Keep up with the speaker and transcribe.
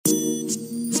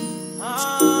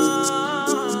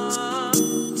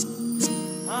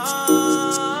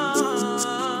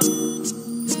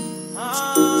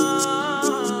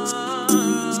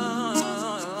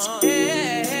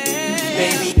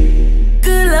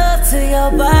till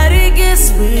your body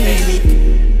gets weak.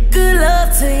 Good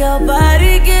love till your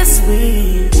body gets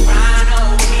weak.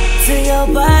 Till your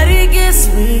body gets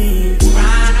weak.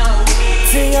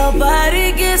 Till your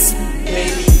body gets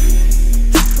weak.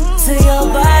 Till your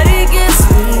body gets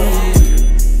weak.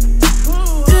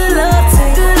 Good love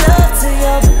till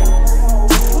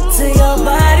your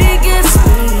body gets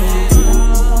weak.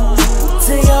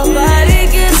 Till your body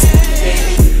gets weak.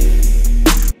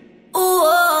 Ooh,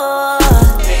 oh,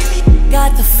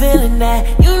 got the feeling that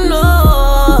you know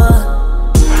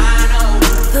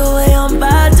the way I'm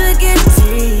about to get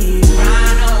deep,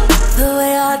 the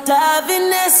way I dive in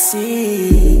that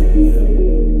sea.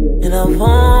 And I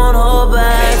won't hold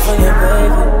back from you,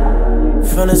 baby.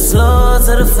 From the slow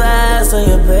to the fast on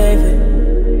you, baby.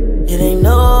 It ain't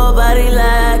nobody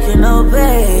like you, no,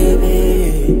 baby.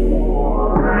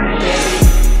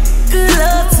 Good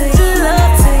love till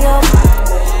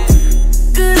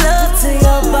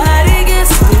your body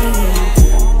gets weak.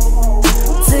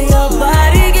 Till your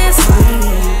body gets weak.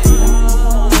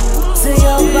 Till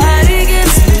your body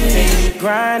gets weak.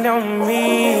 Grind on me,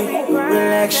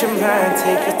 relax your mind,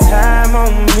 take your time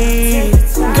on me.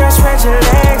 Girl, stretch your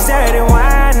legs, dirty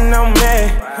wine on me.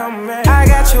 I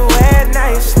got you wet, now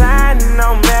you're sliding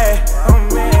on me.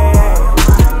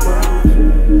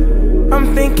 I'm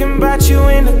thinking about you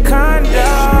in the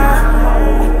condo.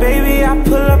 Baby, I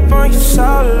pull up on you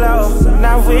solo.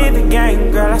 Not with the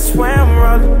gang, girl, I swear I'm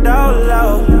rolling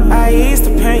dolo. I ease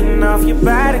the pain off your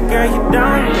body, girl, you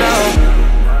don't know.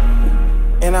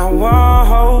 And I won't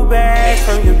hold back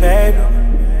from you, baby.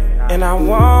 And I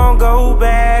won't go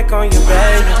back on you,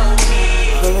 baby.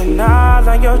 Pulling all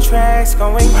on your tracks,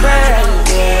 going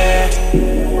crazy.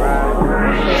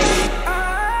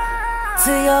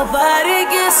 Till your body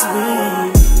gets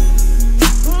weak.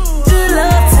 Good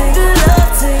love till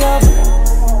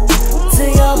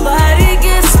your body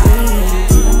gets weak.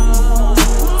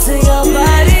 Till your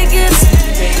body gets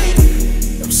weak.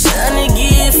 I'm trying to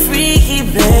get freaky,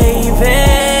 baby.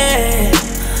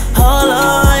 All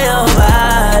on your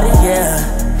body, yeah.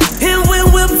 And when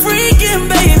we're freaking,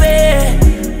 baby,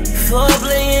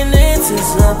 foreplay into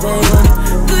some, baby.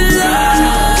 Good love.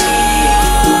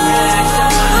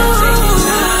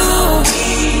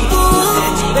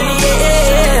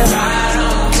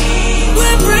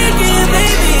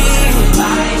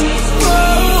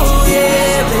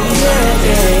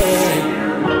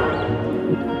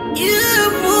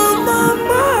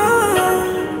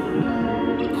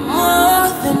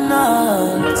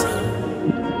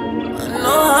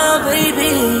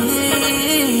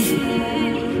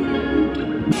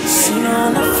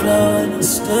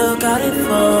 Still got it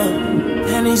for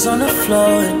pennies on the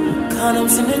floor and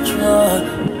condoms in the drawer.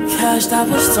 Cashed out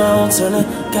with stones, turn the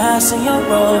gas in your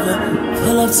Rover.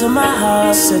 Pull up to my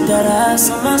house, sit that ass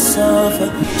on my sofa.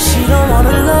 She don't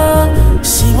wanna love,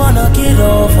 she wanna get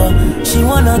over. She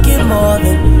wanna get more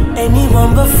than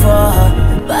anyone before her.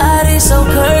 Body so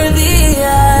curvy,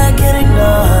 I can't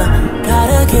ignore her.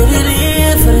 Gotta get it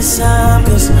in for this time,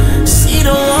 cause she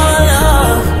don't want love.